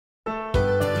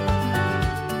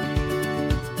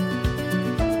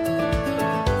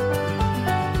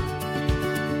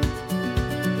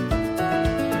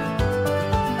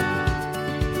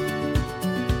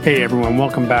Hey everyone,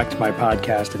 welcome back to my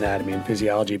podcast, Anatomy and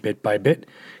Physiology Bit by Bit.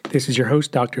 This is your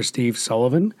host, Dr. Steve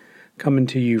Sullivan, coming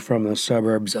to you from the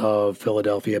suburbs of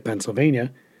Philadelphia,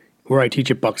 Pennsylvania, where I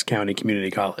teach at Bucks County Community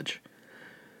College.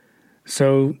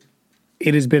 So,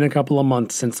 it has been a couple of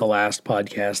months since the last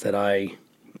podcast that I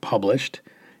published,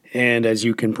 and as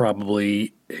you can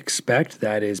probably expect,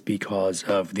 that is because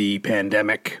of the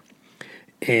pandemic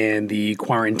and the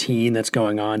quarantine that's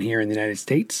going on here in the United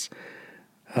States.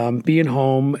 Being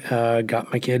home,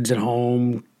 got my kids at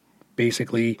home,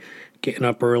 basically getting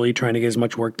up early, trying to get as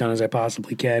much work done as I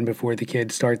possibly can before the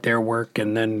kids start their work,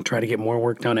 and then try to get more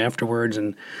work done afterwards,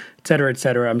 and et cetera, et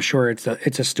cetera. I'm sure it's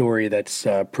a story that's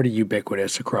pretty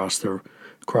ubiquitous across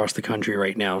the country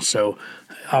right now. So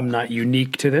I'm not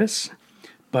unique to this,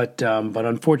 but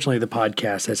unfortunately the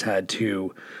podcast has had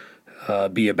to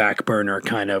be a back burner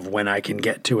kind of when I can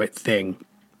get to it thing.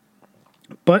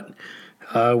 But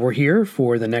we're here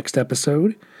for the next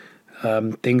episode.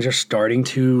 Things are starting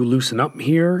to loosen up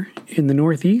here in the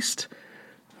Northeast.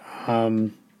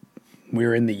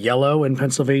 We're in the yellow in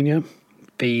Pennsylvania,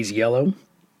 phase yellow.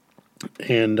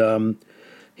 And,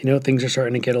 things are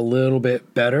starting to get a little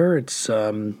bit better. It's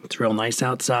real nice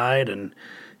outside,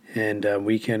 and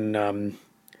we can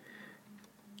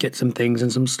get some things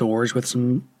in some stores with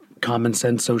some common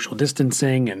sense social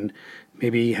distancing, and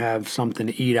maybe have something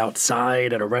to eat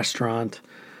outside at a restaurant,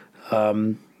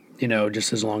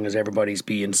 just as long as everybody's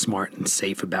being smart and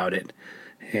safe about it.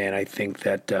 And I think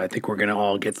we're going to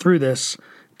all get through this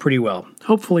pretty well.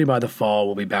 Hopefully by the fall,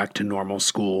 we'll be back to normal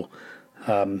school.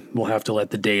 We'll have to let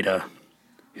the data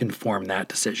inform that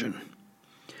decision.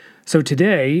 So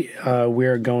today,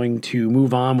 we're going to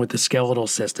move on with the skeletal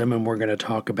system, and we're going to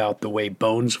talk about the way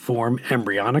bones form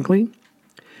embryonically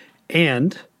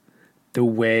and the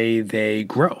way they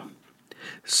grow.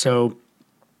 So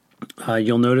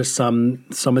you'll notice some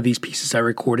of these pieces I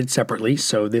recorded separately.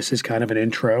 So this is kind of an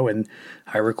intro, and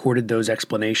I recorded those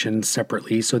explanations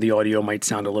separately, so the audio might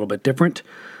sound a little bit different.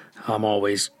 I'm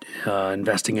always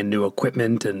investing in new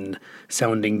equipment and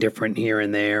sounding different here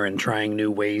and there, and trying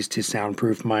new ways to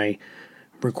soundproof my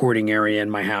recording area in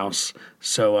my house.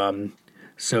 So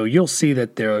you'll see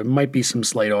that there might be some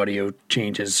slight audio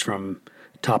changes from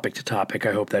topic to topic.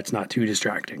 I hope that's not too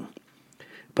distracting.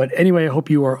 But anyway, I hope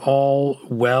you are all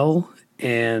well,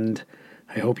 and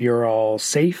I hope you're all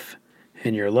safe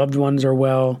and your loved ones are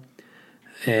well.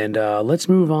 And let's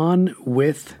move on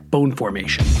with bone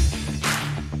formation.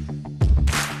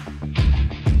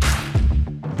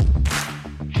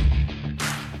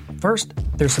 First,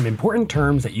 there's some important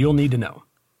terms that you'll need to know.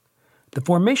 The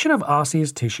formation of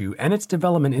osseous tissue and its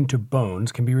development into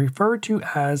bones can be referred to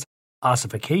as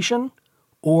ossification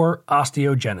or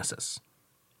osteogenesis.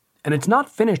 And it's not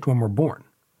finished when we're born.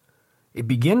 It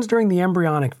begins during the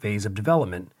embryonic phase of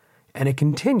development, and it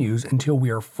continues until we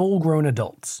are full-grown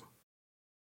adults.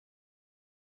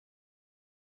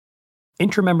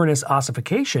 Intramembranous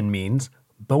ossification means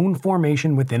bone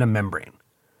formation within a membrane.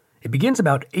 It begins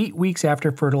about 8 weeks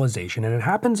after fertilization, and it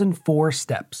happens in 4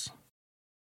 steps.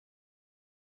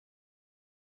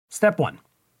 Step 1.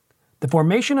 The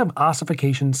formation of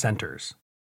ossification centers.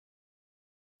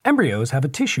 Embryos have a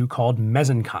tissue called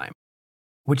mesenchyme,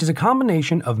 which is a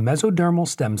combination of mesodermal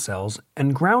stem cells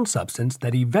and ground substance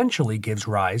that eventually gives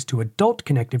rise to adult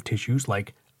connective tissues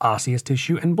like osseous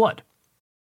tissue and blood.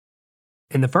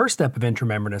 In the first step of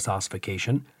intramembranous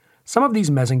ossification, some of these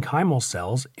mesenchymal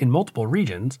cells in multiple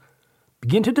regions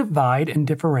begin to divide and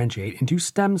differentiate into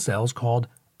stem cells called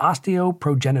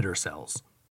osteoprogenitor cells.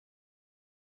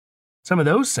 Some of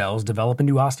those cells develop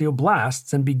into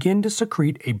osteoblasts and begin to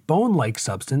secrete a bone-like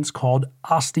substance called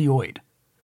osteoid.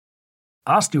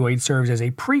 Osteoid serves as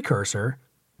a precursor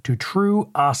to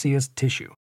true osseous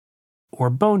tissue,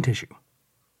 or bone tissue.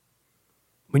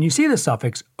 When you see the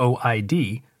suffix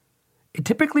OID, it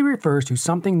typically refers to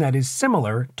something that is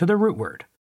similar to the root word.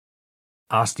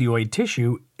 Osteoid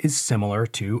tissue is similar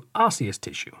to osseous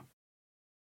tissue.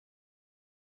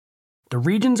 The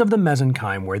regions of the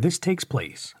mesenchyme where this takes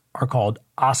place are called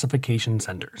ossification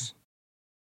centers.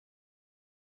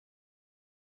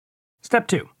 Step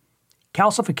 2.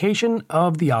 Calcification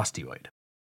of the osteoid.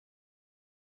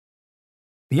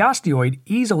 The osteoid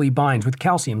easily binds with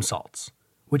calcium salts,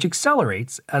 which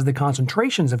accelerates as the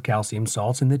concentrations of calcium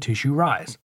salts in the tissue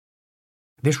rise.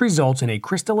 This results in a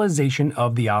crystallization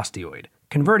of the osteoid,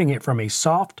 converting it from a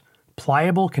soft,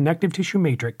 pliable connective tissue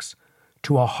matrix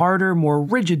to a harder, more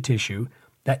rigid tissue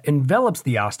that envelops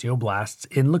the osteoblasts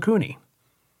in lacunae.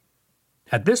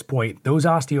 At this point, those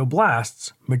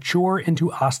osteoblasts mature into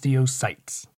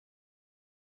osteocytes.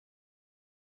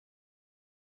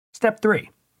 Step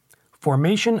 3.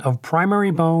 Formation of primary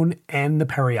bone and the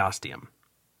periosteum.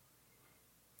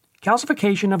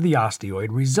 Calcification of the osteoid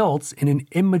results in an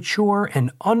immature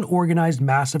and unorganized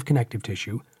mass of connective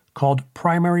tissue called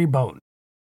primary bone.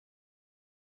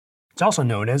 It's also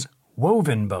known as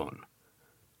woven bone.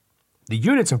 The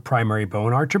units of primary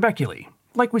bone are trabeculae,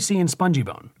 like we see in spongy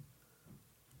bone.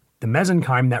 The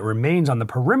mesenchyme that remains on the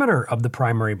perimeter of the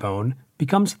primary bone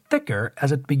becomes thicker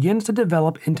as it begins to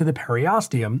develop into the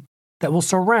periosteum that will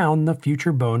surround the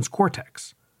future bone's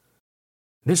cortex.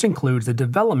 This includes the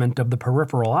development of the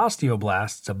peripheral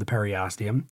osteoblasts of the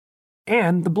periosteum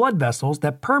and the blood vessels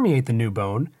that permeate the new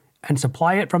bone and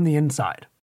supply it from the inside.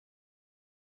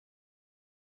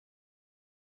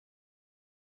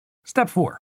 Step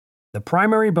 4. The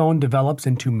primary bone develops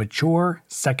into mature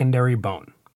secondary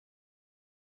bone.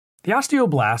 The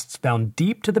osteoblasts found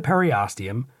deep to the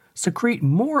periosteum secrete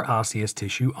more osseous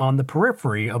tissue on the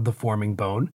periphery of the forming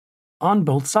bone on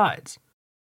both sides.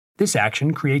 This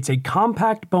action creates a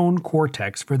compact bone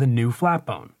cortex for the new flat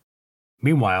bone.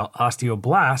 Meanwhile,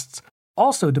 osteoblasts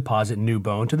also deposit new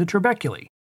bone to the trabeculae,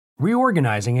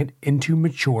 reorganizing it into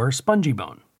mature spongy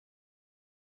bone.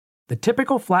 The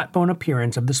typical flat bone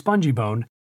appearance of the spongy bone,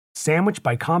 sandwiched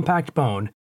by compact bone,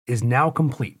 is now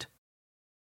complete.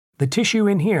 The tissue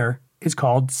in here is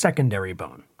called secondary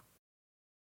bone.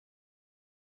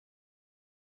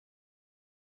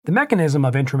 The mechanism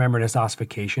of intramembranous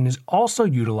ossification is also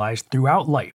utilized throughout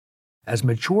life, as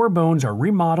mature bones are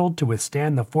remodeled to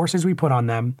withstand the forces we put on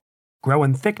them, grow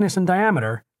in thickness and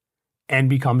diameter, and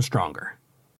become stronger.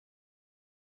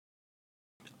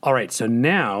 All right, so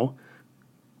now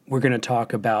we're going to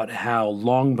talk about how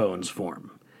long bones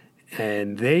form,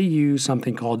 and they use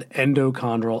something called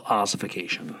endochondral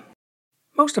ossification.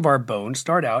 Most of our bones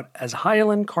start out as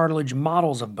hyaline cartilage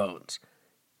models of bones,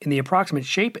 in the approximate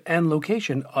shape and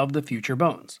location of the future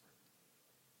bones.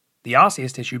 The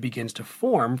osseous tissue begins to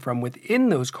form from within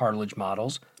those cartilage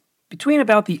models between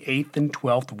about the 8th and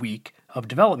 12th week of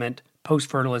development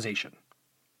post-fertilization.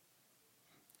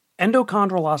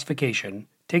 Endochondral ossification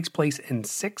takes place in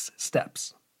 6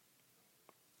 steps.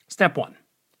 Step 1.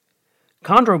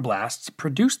 Chondroblasts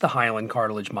produce the hyaline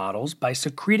cartilage models by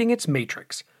secreting its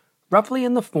matrix, roughly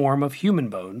in the form of human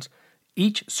bones,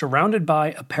 each surrounded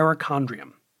by a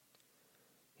perichondrium.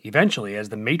 Eventually, as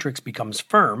the matrix becomes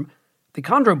firm, the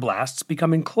chondroblasts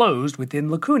become enclosed within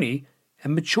lacunae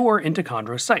and mature into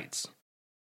chondrocytes.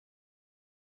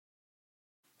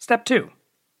 Step 2.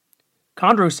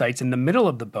 Chondrocytes in the middle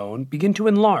of the bone begin to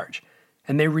enlarge,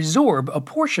 and they resorb a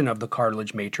portion of the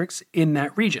cartilage matrix in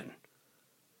that region.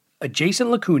 Adjacent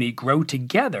lacunae grow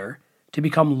together to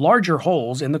become larger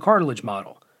holes in the cartilage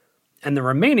model, and the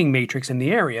remaining matrix in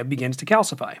the area begins to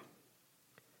calcify.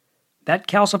 That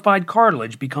calcified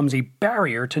cartilage becomes a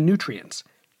barrier to nutrients,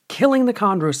 killing the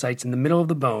chondrocytes in the middle of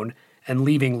the bone and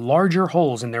leaving larger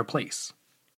holes in their place.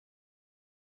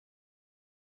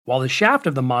 While the shaft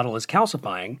of the model is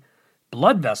calcifying,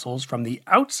 blood vessels from the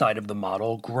outside of the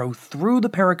model grow through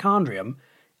the perichondrium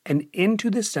and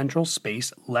into the central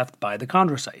space left by the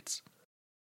chondrocytes.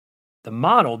 The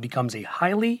model becomes a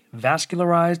highly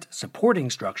vascularized supporting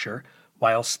structure,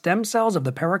 while stem cells of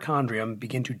the perichondrium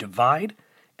begin to divide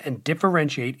and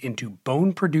differentiate into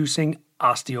bone-producing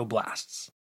osteoblasts.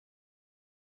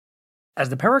 As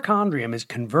the perichondrium is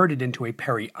converted into a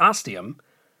periosteum,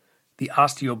 the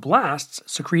osteoblasts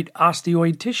secrete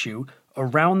osteoid tissue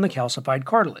around the calcified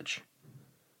cartilage.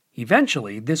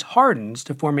 Eventually, this hardens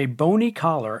to form a bony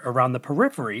collar around the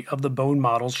periphery of the bone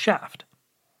model's shaft.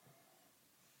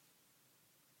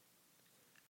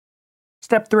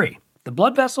 Step 3. The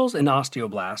blood vessels and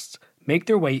osteoblasts make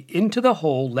their way into the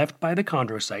hole left by the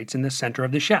chondrocytes in the center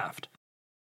of the shaft.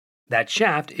 That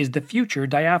shaft is the future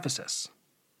diaphysis.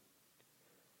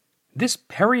 This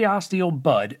periosteal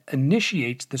bud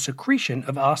initiates the secretion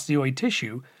of osteoid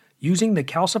tissue using the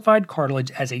calcified cartilage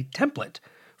as a template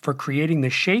for creating the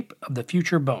shape of the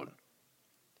future bone.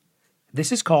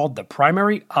 This is called the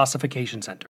primary ossification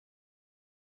center.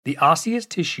 The osseous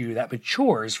tissue that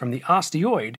matures from the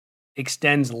osteoid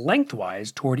extends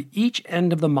lengthwise toward each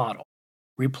end of the model,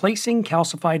 replacing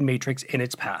calcified matrix in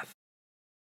its path.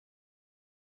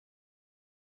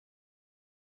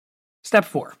 Step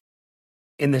 4.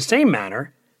 In the same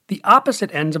manner, the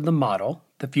opposite ends of the model,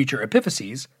 the future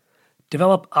epiphyses,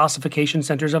 develop ossification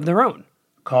centers of their own,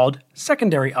 called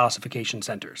secondary ossification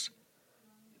centers.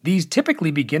 These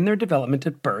typically begin their development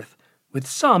at birth, with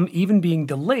some even being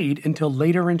delayed until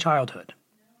later in childhood.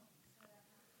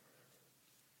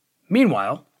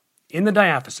 Meanwhile, in the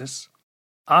diaphysis,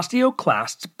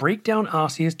 osteoclasts break down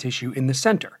osseous tissue in the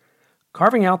center,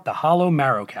 carving out the hollow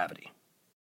marrow cavity.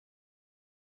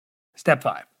 Step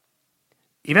 5.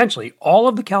 Eventually, all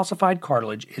of the calcified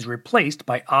cartilage is replaced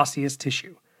by osseous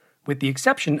tissue, with the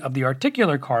exception of the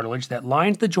articular cartilage that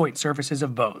lines the joint surfaces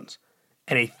of bones,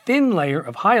 and a thin layer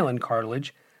of hyaline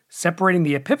cartilage separating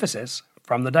the epiphysis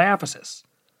from the diaphysis.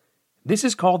 This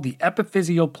is called the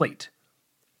epiphyseal plate.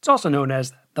 It's also known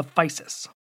as the physis.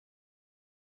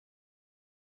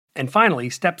 And finally,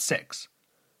 step 6.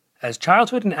 As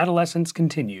childhood and adolescence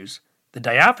continues, the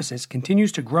diaphysis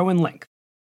continues to grow in length,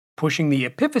 pushing the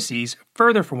epiphyses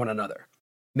further from one another,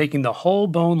 making the whole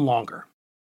bone longer.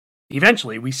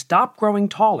 Eventually, we stop growing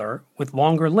taller with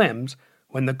longer limbs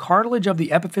when the cartilage of the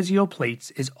epiphyseal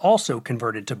plates is also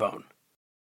converted to bone.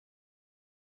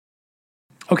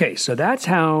 Okay, so that's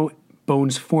how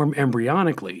bones form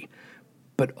embryonically,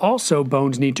 but also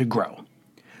bones need to grow.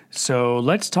 So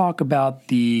let's talk about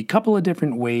the couple of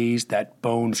different ways that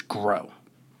bones grow.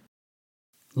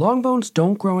 Long bones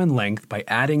don't grow in length by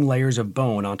adding layers of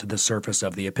bone onto the surface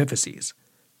of the epiphyses.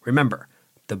 Remember,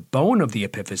 the bone of the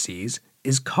epiphyses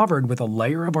is covered with a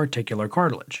layer of articular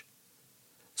cartilage.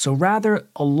 So rather,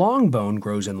 a long bone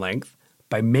grows in length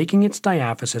by making its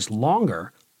diaphysis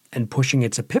longer and pushing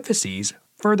its epiphyses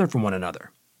further from one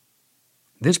another.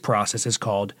 This process is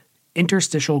called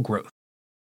interstitial growth.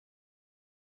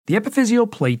 The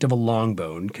epiphyseal plate of a long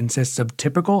bone consists of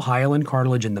typical hyaline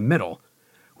cartilage in the middle,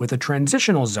 with a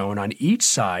transitional zone on each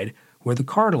side where the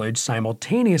cartilage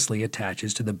simultaneously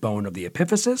attaches to the bone of the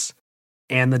epiphysis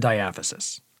and the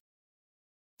diaphysis.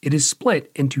 It is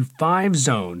split into 5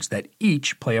 zones that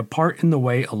each play a part in the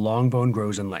way a long bone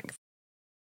grows in length.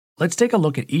 Let's take a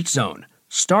look at each zone,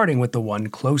 starting with the one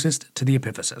closest to the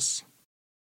epiphysis.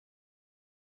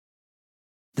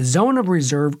 The zone of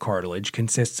reserve cartilage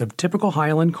consists of typical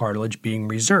hyaline cartilage being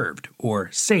reserved,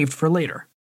 or saved for later.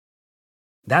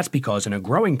 That's because in a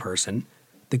growing person,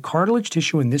 the cartilage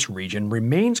tissue in this region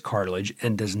remains cartilage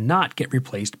and does not get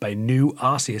replaced by new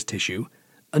osseous tissue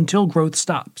until growth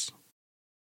stops.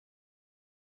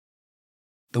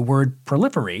 The word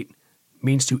proliferate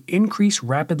means to increase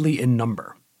rapidly in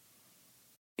number.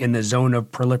 In the zone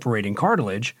of proliferating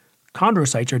cartilage,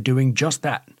 chondrocytes are doing just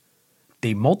that.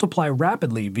 They multiply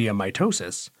rapidly via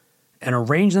mitosis and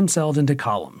arrange themselves into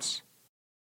columns.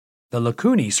 The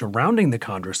lacunae surrounding the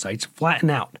chondrocytes flatten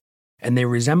out, and they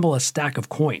resemble a stack of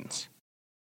coins.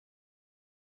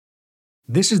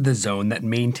 This is the zone that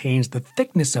maintains the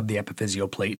thickness of the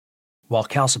epiphyseal plate, while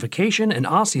calcification and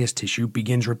osseous tissue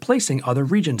begins replacing other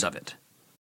regions of it.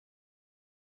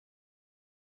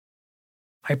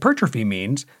 Hypertrophy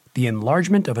means the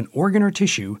enlargement of an organ or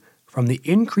tissue from the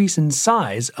increase in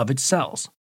size of its cells.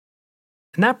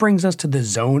 And that brings us to the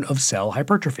zone of cell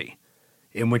hypertrophy,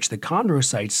 in which the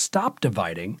chondrocytes stop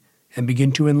dividing and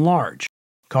begin to enlarge,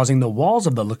 causing the walls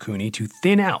of the lacunae to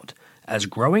thin out as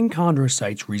growing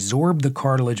chondrocytes resorb the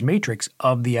cartilage matrix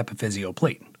of the epiphyseal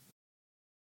plate.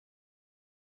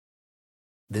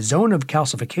 The zone of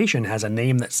calcification has a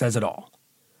name that says it all.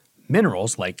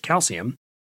 Minerals, like calcium,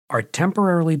 are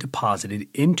temporarily deposited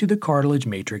into the cartilage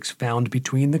matrix found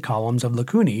between the columns of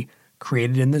lacunae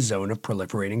created in the zone of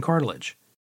proliferating cartilage.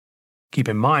 Keep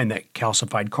in mind that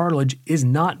calcified cartilage is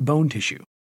not bone tissue.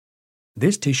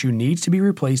 This tissue needs to be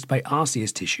replaced by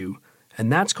osseous tissue,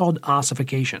 and that's called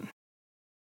ossification.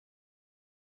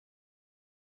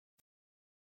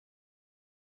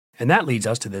 And that leads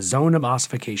us to the zone of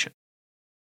ossification.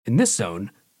 In this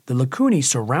zone, the lacunae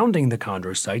surrounding the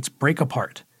chondrocytes break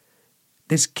apart.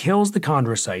 This kills the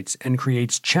chondrocytes and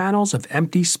creates channels of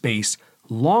empty space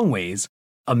long ways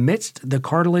amidst the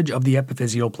cartilage of the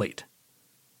epiphyseal plate.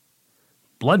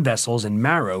 Blood vessels and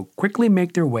marrow quickly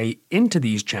make their way into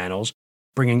these channels,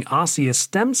 bringing osseous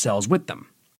stem cells with them.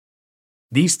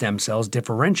 These stem cells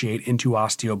differentiate into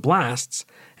osteoblasts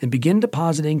and begin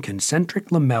depositing concentric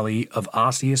lamellae of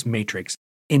osseous matrix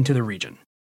into the region,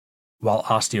 while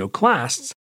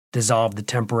osteoclasts dissolve the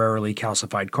temporarily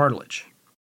calcified cartilage.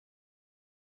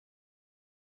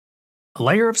 A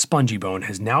layer of spongy bone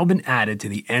has now been added to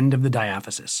the end of the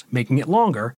diaphysis, making it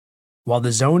longer, while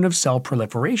the zone of cell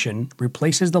proliferation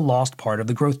replaces the lost part of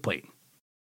the growth plate.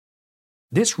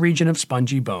 This region of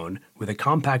spongy bone with a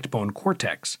compact bone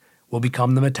cortex will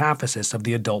become the metaphysis of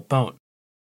the adult bone.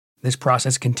 This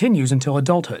process continues until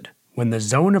adulthood, when the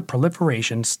zone of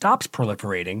proliferation stops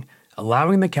proliferating,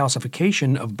 allowing the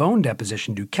calcification of bone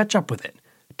deposition to catch up with it,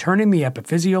 turning the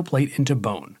epiphyseal plate into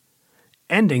bone,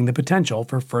 ending the potential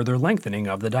for further lengthening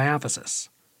of the diaphysis.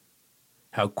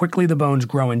 How quickly the bones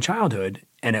grow in childhood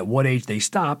and at what age they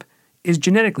stop is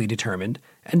genetically determined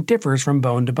and differs from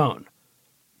bone to bone.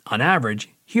 On average,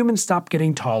 humans stop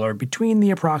getting taller between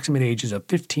the approximate ages of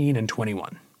 15 and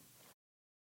 21.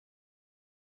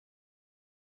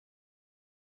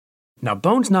 Now,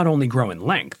 bones not only grow in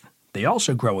length, they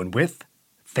also grow in width,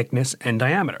 thickness, and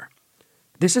diameter.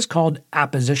 This is called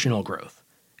appositional growth,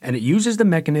 and it uses the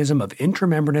mechanism of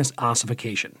intramembranous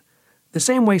ossification, the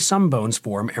same way some bones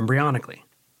form embryonically.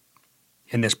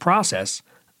 In this process,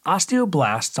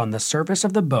 osteoblasts on the surface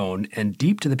of the bone and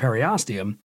deep to the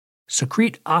periosteum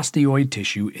secrete osteoid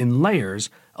tissue in layers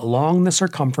along the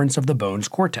circumference of the bone's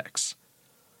cortex.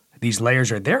 These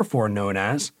layers are therefore known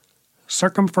as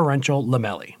circumferential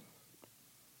lamellae.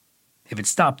 If it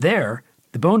stopped there,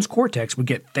 the bone's cortex would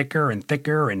get thicker and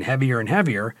thicker and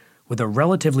heavier with a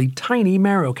relatively tiny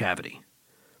marrow cavity.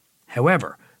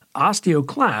 However,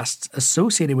 osteoclasts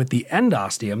associated with the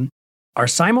endosteum are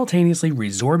simultaneously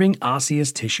resorbing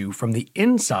osseous tissue from the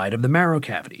inside of the marrow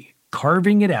cavity,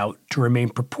 carving it out to remain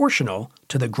proportional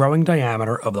to the growing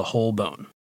diameter of the whole bone.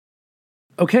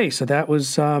 Okay, so that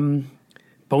was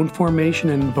bone formation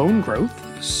and bone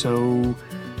growth. So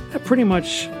that pretty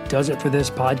much does it for this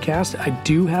podcast. I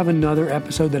do have another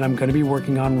episode that I'm going to be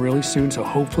working on really soon, so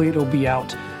hopefully it'll be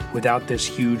out without this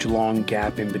huge long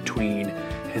gap in between.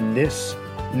 And this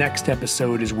next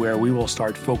episode is where we will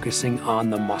start focusing on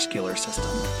the muscular system.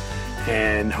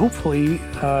 And hopefully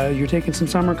you're taking some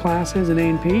summer classes in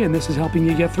A&P, and this is helping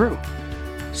you get through.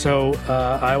 So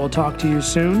I will talk to you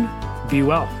soon. Be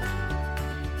well.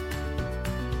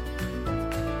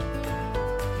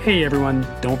 Hey everyone,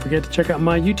 don't forget to check out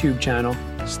my YouTube channel,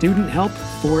 Student Help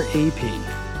for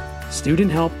AP.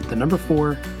 Student Help, the number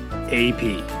 4, AP.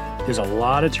 There's a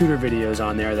lot of tutor videos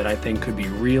on there that I think could be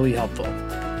really helpful.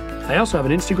 I also have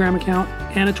an Instagram account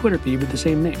and a Twitter feed with the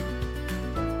same name.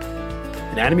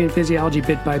 Anatomy and Physiology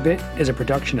Bit by Bit is a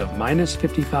production of Minus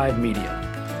 55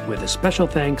 Media, with a special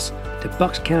thanks to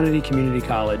Bucks County Community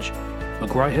College,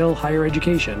 McGraw-Hill Higher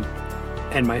Education,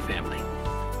 and my family.